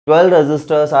12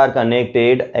 resistors are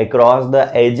connected across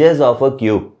the edges of a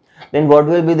cube, then what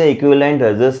will be the equivalent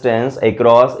resistance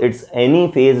across its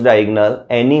any phase diagonal,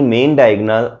 any main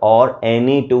diagonal, or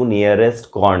any two nearest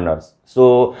corners?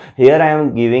 So here I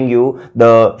am giving you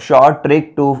the short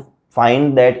trick to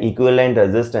find that equivalent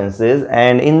resistances,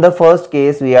 and in the first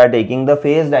case we are taking the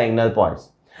phase diagonal points.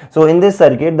 So in this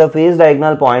circuit the phase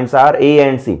diagonal points are A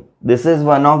and C. This is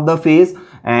one of the phase,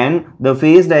 and the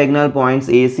phase diagonal points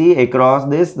AC, across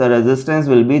this the resistance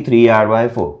will be 3R by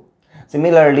 4.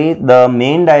 Similarly, the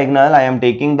main diagonal I am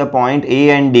taking the point A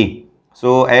and D.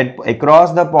 So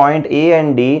across the point A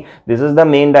and D, this is the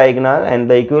main diagonal, and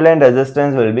the equivalent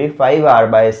resistance will be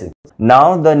 5R by 6.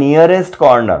 Now the nearest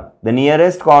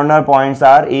corner points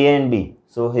are A and D.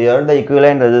 So here the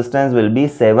equivalent resistance will be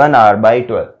 7R by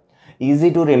 12.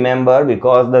 Easy to remember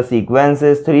because the sequence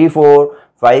is 3, 4,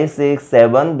 5, 6,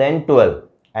 7, then 12.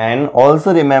 And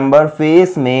also remember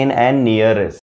phase, main and nearest.